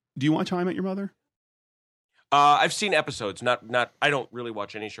 Do you watch How I Met Your Mother? I've seen episodes. Not. I don't really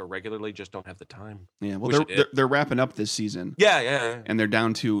watch any show regularly. Just don't have the time. Yeah. Well, Wish I did. they're wrapping up this season. Yeah. And they're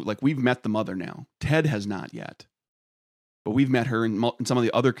down to, like, we've met the mother now. Ted has not yet, but we've met her, and some of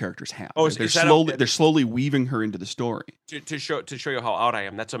the other characters have. Oh, they're is that slowly they're slowly weaving her into the story. To show you how out I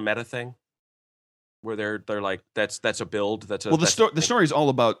am. That's a meta thing, where they're like, that's a build. The story is all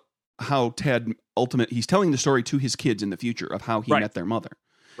about how Ted he's telling the story to his kids in the future of how he met their mother.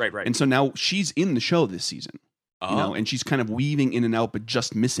 Right. And so now she's in the show this season, Oh. and she's kind of weaving in and out, but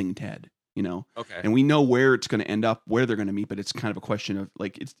just missing Ted, Okay. And we know where it's going to end up, where they're going to meet, but it's kind of a question of,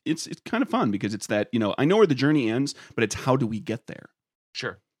 like, it's kind of fun because it's that, I know where the journey ends, but it's how do we get there?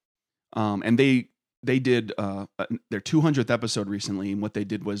 Sure. And they did their 200th episode recently, and what they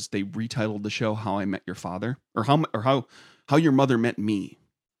did was they retitled the show "How I Met Your Father" or how Your Mother Met Me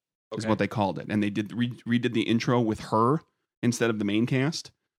is Okay. what they called it, and they did redid the intro with her instead of the main cast.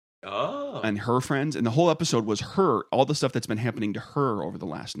 Oh. And her friends, and the whole episode was her, all the stuff that's been happening to her over the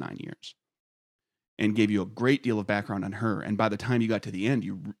last 9 years, and gave you a great deal of background on her. And by the time you got to the end,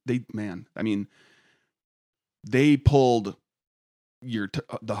 they pulled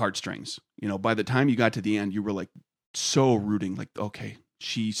the heartstrings. By the time you got to the end, you were like so rooting, like, okay,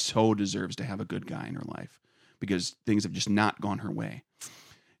 she so deserves to have a good guy in her life because things have just not gone her way.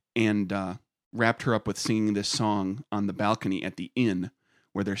 And wrapped her up with singing this song on the balcony at the inn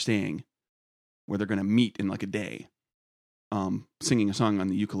where they're staying, where they're going to meet in like a day, singing a song on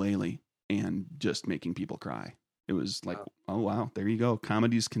the ukulele and just making people cry. It was like, oh, wow, there you go.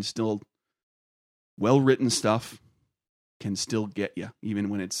 Comedies can still, well-written stuff can still get you, even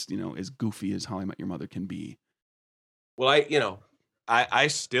when it's, as goofy as How I Met Your Mother can be. Well, I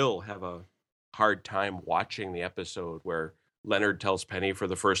still have a hard time watching the episode where Leonard tells Penny for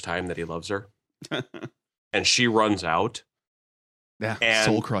the first time that he loves her, and she runs out. Yeah,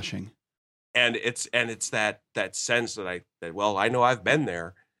 soul crushing. And it's that sense that I know I've been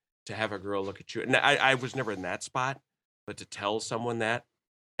there, to have a girl look at you. And I was never in that spot, but to tell someone that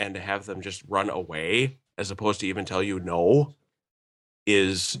and to have them just run away as opposed to even tell you no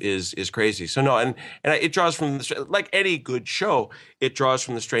is crazy. So no, and it draws from like any good show, it draws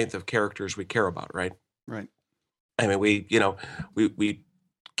from the strength of characters we care about, right? Right. I mean, we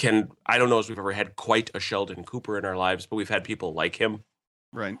can, I don't know if we've ever had quite a Sheldon Cooper in our lives, but we've had people like him.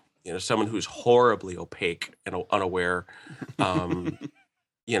 Right. Someone who's horribly opaque and unaware. The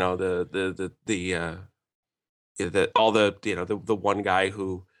one guy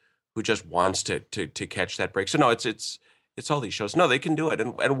who just wants to catch that break. So no, it's all these shows. No, they can do it,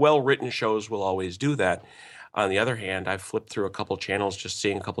 and well-written shows will always do that. On the other hand, I've flipped through a couple channels just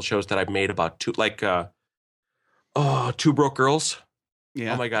seeing a couple shows that I've made about Two Broke Girls.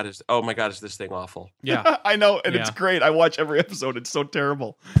 Yeah. Oh my god, is this thing awful? Yeah. I know, and it's great. I watch every episode. It's so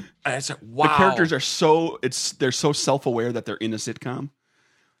terrible. And it's like, wow. The characters are they're so self-aware that they're in a sitcom.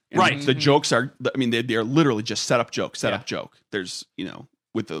 And right. The jokes are, they are literally just set up joke. There's,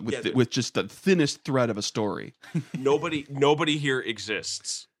 with just the thinnest thread of a story. Nobody here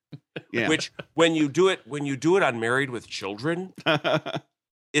exists. Yeah. Which when you do it on Married with Children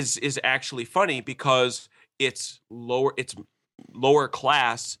is actually funny because it's lower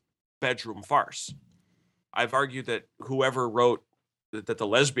class bedroom farce. I've argued that whoever wrote that the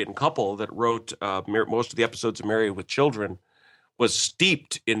lesbian couple that wrote most of the episodes of Married with Children was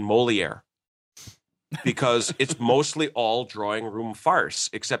steeped in Moliere, because it's mostly all drawing room farce,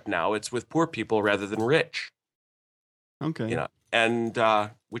 except now it's with poor people rather than rich. Okay. And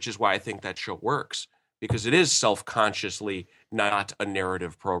which is why I think that show works, because it is self-consciously not a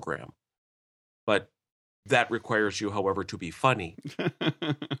narrative program, but that requires you, however, to be funny.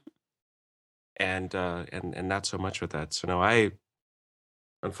 and not so much with that. So no,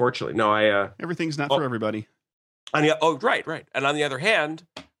 everything's not for everybody. Right. And on the other hand,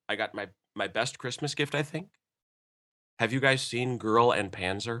 I got my best Christmas gift, I think. Have you guys seen Girl and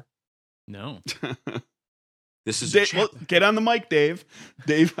Panzer? No. This is get on the mic, Dave.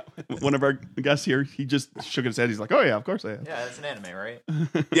 Dave, one of our guests here, he just shook his head. He's like, "Oh yeah, of course I have." Yeah, it's an anime, right?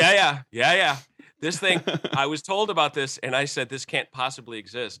 Yeah. This thing, I was told about this, and I said, this can't possibly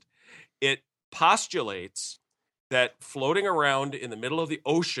exist. It postulates that floating around in the middle of the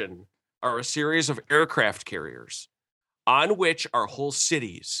ocean are a series of aircraft carriers on which are whole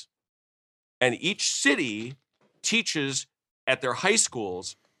cities. And each city teaches at their high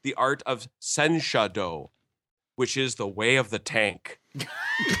schools the art of Senshado, which is the way of the tank.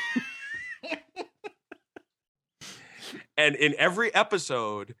 And in every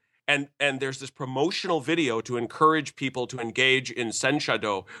episode, and there's this promotional video to encourage people to engage in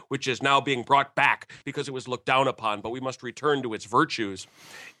Senshado, which is now being brought back because it was looked down upon, but we must return to its virtues,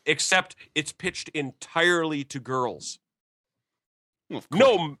 except it's pitched entirely to girls. Well, of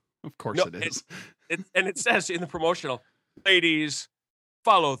course, of course no, it is. And it says in the promotional, ladies,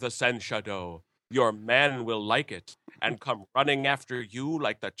 follow the Senshado. Your man will like it and come running after you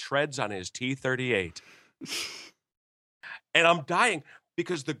like the treads on his T-38. And I'm dying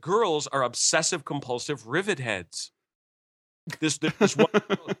because the girls are obsessive compulsive rivet heads. There's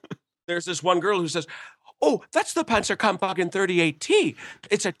this one girl who says, "Oh, that's the Panzerkampfwagen 38T.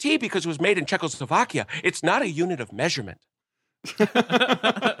 It's a T because it was made in Czechoslovakia. It's not a unit of measurement."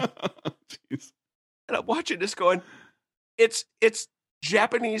 And I'm watching this going, it's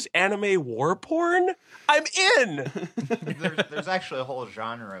Japanese anime war porn? I'm in. There's actually a whole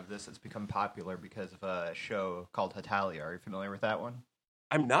genre of this that's become popular because of a show called Hatalia. Are you familiar with that one?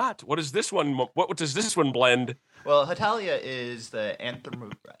 I'm not. What is this one? What does this one blend? Well, Hatalia is I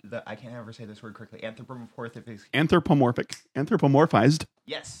can't ever say this word correctly. Anthropomorphized.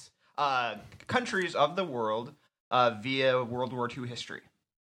 Yes. Countries of the world via World War II history.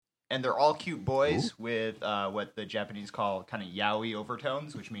 And they're all cute boys with what the Japanese call kind of yaoi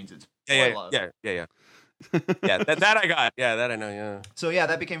overtones, which means it's love. Yeah. Yeah, that I got. Yeah, that I know, yeah. So, yeah,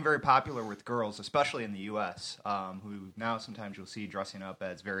 that became very popular with girls, especially in the U.S., who now sometimes you'll see dressing up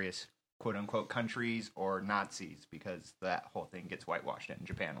as various quote-unquote countries or Nazis, because that whole thing gets whitewashed in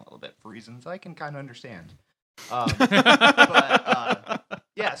Japan a little bit for reasons I can kind of understand.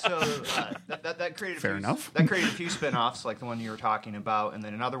 Yeah, so that created that created a few spin-offs, like the one you were talking about, and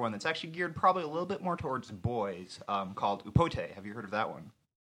then another one that's actually geared probably a little bit more towards boys, called Upote. Have you heard of that one?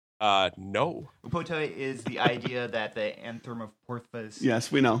 No. Upote is the idea that the anthropomorphous...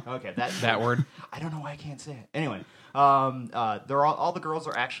 Yes, we know. Okay, that word. I don't know why I can't say it. Anyway, they're all the girls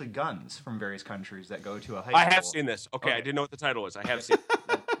are actually guns from various countries that go to a high school. I have seen this. Okay, I didn't know what the title was. I have seen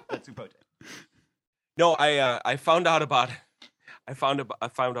it. That's Upote. No, I found out about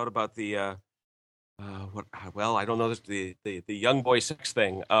the well, I don't know, the young boy sex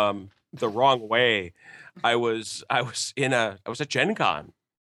thing the wrong way. I was at Gen Con,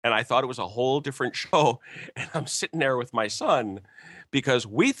 and I thought it was a whole different show, and I'm sitting there with my son because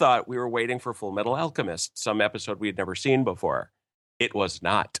we thought we were waiting for Full Metal Alchemist, some episode we had never seen before. It was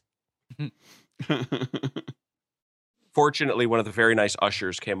not. Fortunately, one of the very nice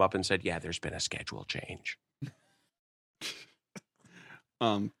ushers came up and said, "Yeah, there's been a schedule change."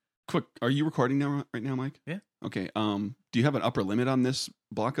 Quick, are you recording now right now, Mike? Yeah. Okay. Do you have an upper limit on this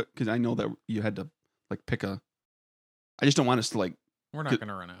block? Because I know that you had to pick a. I just don't want us to We're not going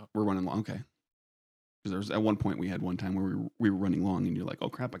to run out. We're running long. Okay. Because there's at one point we had one time where we were running long, and you're like, "Oh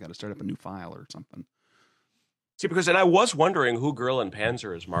crap, I got to start up a new file or something." See, and I was wondering who Girl and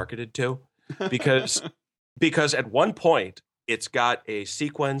Panzer is marketed to, because at one point it's got a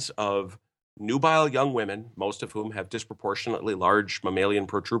sequence of nubile young women, most of whom have disproportionately large mammalian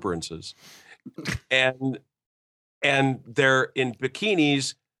protuberances, and they're in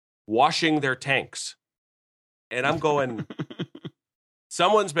bikinis washing their tanks. And I'm going,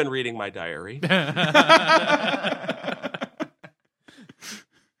 someone's been reading my diary.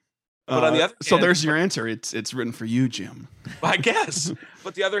 But on the other hand, there's your answer. It's written for you, Jim. I guess.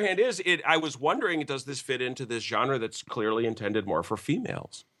 But the other hand is, I was wondering, does this fit into this genre that's clearly intended more for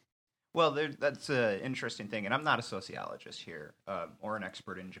females? Well, that's an interesting thing, and I'm not a sociologist here or an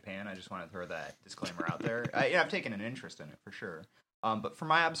expert in Japan. I just want to throw that disclaimer out there. I've taken an interest in it for sure. But from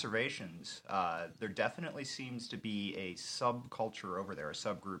my observations, there definitely seems to be a subculture over there, a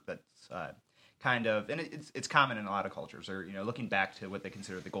subgroup that's kind of, and it's common in a lot of cultures, or looking back to what they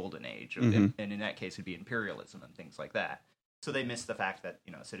consider the golden age, and in that case, it'd be imperialism and things like that. So they miss the fact that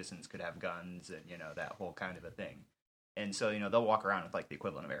citizens could have guns and that whole kind of a thing. And so, they'll walk around with the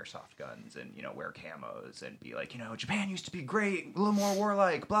equivalent of airsoft guns and, wear camos and be like, Japan used to be great, a little more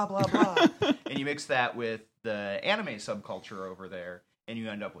warlike, blah, blah, blah. And you mix that with the anime subculture over there, and you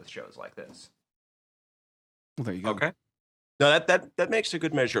end up with shows like this. Well, there you go. Okay. No, that makes a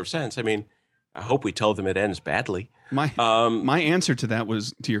good measure of sense. I mean, I hope we tell them it ends badly. My answer to that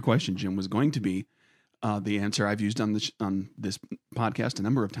to your question, Jim, was going to be the answer I've used on this podcast a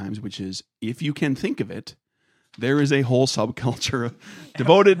number of times, which is, if you can think of it, there is a whole subculture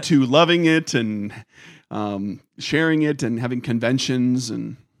devoted to loving it and sharing it and having conventions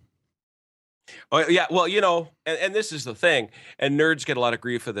and. Oh yeah, well, and this is the thing, and nerds get a lot of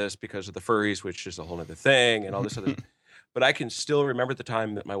grief for this because of the furries, which is a whole other thing, and all this other. but I can still remember the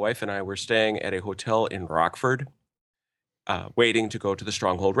time that my wife and I were staying at a hotel in Rockford, waiting to go to the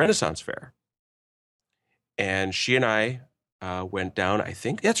Stronghold Renaissance Fair. And she and I went down, I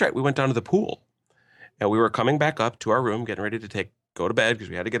think, that's right, we went down to the pool. And we were coming back up to our room, getting ready to go to bed because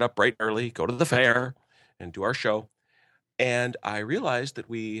we had to get up bright early, go to the fair and do our show. And I realized that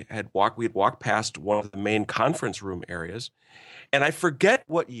we had walked past one of the main conference room areas. And I forget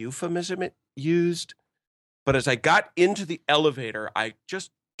what euphemism it used, but as I got into the elevator, I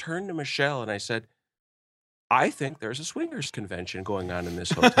just turned to Michelle and I said, I think there's a swingers convention going on in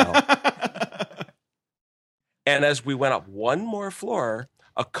this hotel. And as we went up one more floor,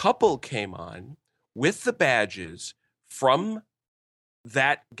 a couple came on with the badges from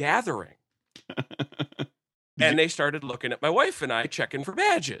that gathering. And they started looking at my wife and I, checking for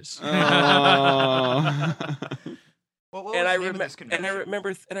badges. What was And the I name of this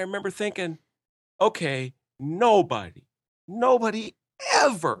convention? remember thinking, okay, nobody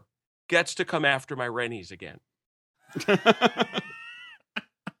ever gets to come after my Rennies again.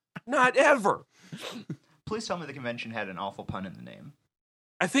 Not ever. Please tell me the convention had an awful pun in the name.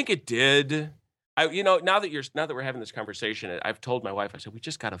 I think it did. Now that we're having this conversation, I've told my wife, I said, we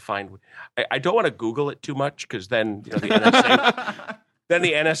just got to find. I don't want to Google it too much because then the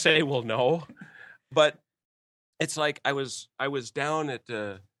NSA will know. But it's like I was down at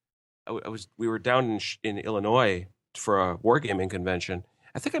we were down in Illinois for a wargaming convention.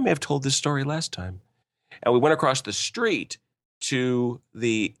 I think I may have told this story last time. And we went across the street to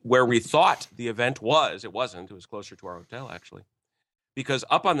where we thought the event was. It wasn't. It was closer to our hotel, actually. Because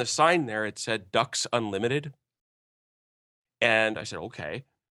up on the sign there, it said Ducks Unlimited. And I said, okay.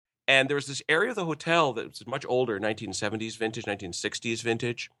 And there was this area of the hotel that was much older, 1970s vintage, 1960s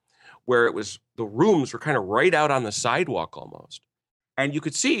vintage, where the rooms were kind of right out on the sidewalk almost. And you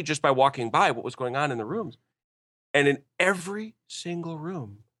could see just by walking by what was going on in the rooms. And in every single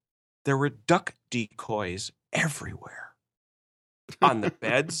room, there were duck decoys everywhere. On the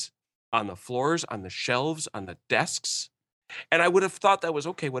beds, on the floors, on the shelves, on the desks. And I would have thought that was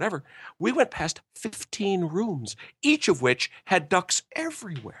okay, whatever. We went past 15 rooms, each of which had ducks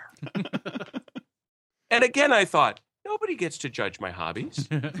everywhere. And again, I thought, nobody gets to judge my hobbies.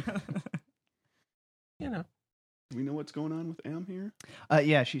 Do we know what's going on with Am here?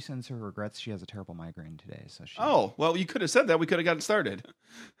 Yeah, she sends her regrets. She has a terrible migraine today. So Oh, well, you could have said that. We could have gotten started.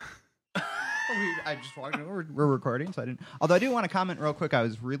 I just walked over. We're recording, so I didn't. Although I do want to comment real quick. I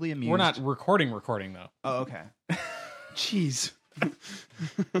was really amused. We're not recording though. Oh, okay. Jeez.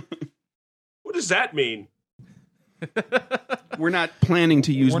 What does that mean? We're not planning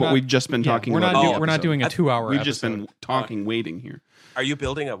to use what we've just been talking about. We're not doing a 2-hour We've just been talking, waiting here. Are you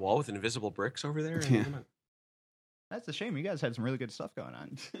building a wall with invisible bricks over there? Yeah. That's a shame. You guys had some really good stuff going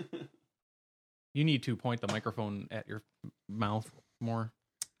on. You need to point the microphone at your mouth more.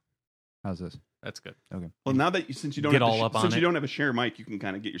 How's this? That's good. Okay. Well, now that since you don't Get have all up on since you it. don't have a share mic, you can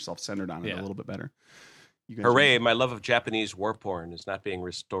kind of get yourself centered on it a little bit better. You guys Hooray, my love of Japanese war porn is not being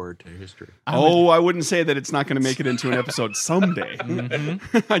restored to history. I wouldn't say that it's not going to make it into an episode someday.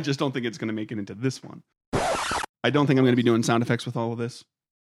 I just don't think it's going to make it into this one. I don't think I'm going to be doing sound effects with all of this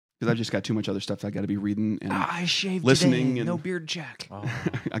because I've just got too much other stuff I got to be reading and I shaved listening today. and No beard check. Oh.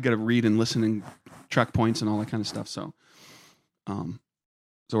 I got to read and listen and track points and all that kind of stuff. So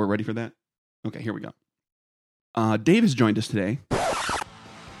we're ready for that. Okay, here we go. Dave has joined us today.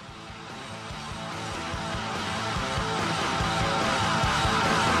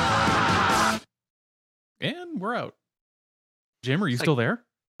 And we're out. Jim, are you still there?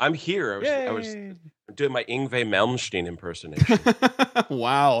 I'm here. I was doing my Yngwie Malmsteen impersonation.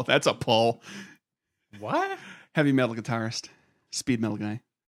 Wow, that's a pull. What? Heavy metal guitarist, speed metal guy.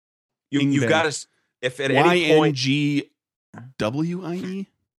 You've got to, if at any point, YNGWIE?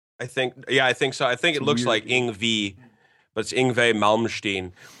 I think so. I think it looks like Yngwie, but it's Yngwie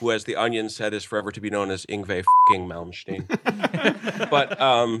Malmsteen, who, as the Onion said, is forever to be known as Yngwie fucking Malmsteen.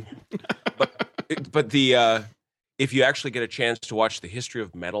 but the if you actually get a chance to watch the History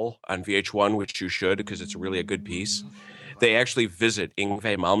of Metal on VH1, which you should because it's really a good piece, they actually visit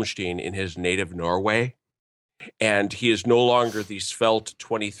Yngwie Malmsteen in his native Norway, and he is no longer the svelte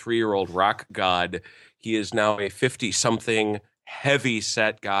 23-year-old rock god. He is now a 50-something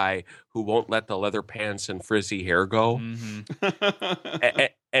heavy-set guy who won't let the leather pants and frizzy hair go. Mm-hmm.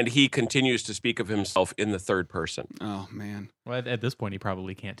 And he continues to speak of himself in the third person. Oh, man. Well, at this point, he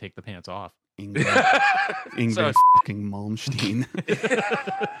probably can't take the pants off. Yngwie fucking Malmsteen.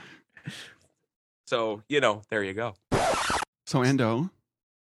 So, there you go. So, Ando.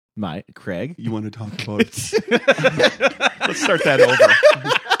 Craig. You want to talk about... Let's start that over.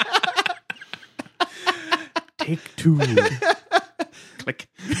 Take two. Click.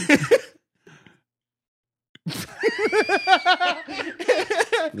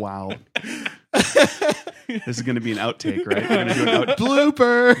 Wow. This is going to be an outtake, right? We're going to do an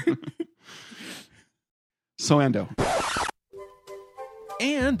blooper. So, Ando.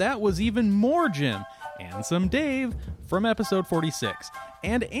 And that was even more Jim and some Dave from episode 46.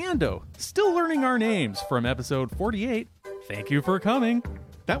 And Ando, still learning our names from episode 48. Thank you for coming.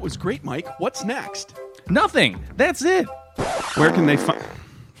 That was great, Mike. What's next? Nothing. That's it. Where can they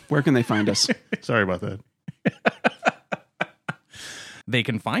find us? Sorry about that. They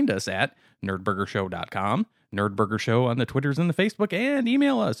can find us at nerdburgershow.com, Nerdburger Show on the Twitters and the Facebook, and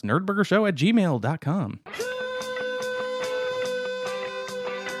email us, nerdburgershow@gmail.com.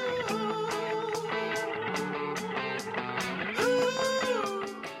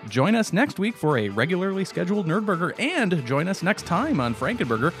 Join us next week for a regularly scheduled Nerdburger, and join us next time on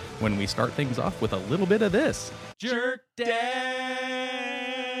Frankenburger when we start things off with a little bit of this. Jerk Dad!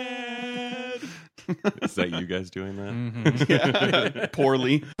 Is that you guys doing that? Yeah.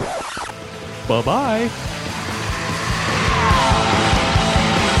 Poorly. Bye-bye.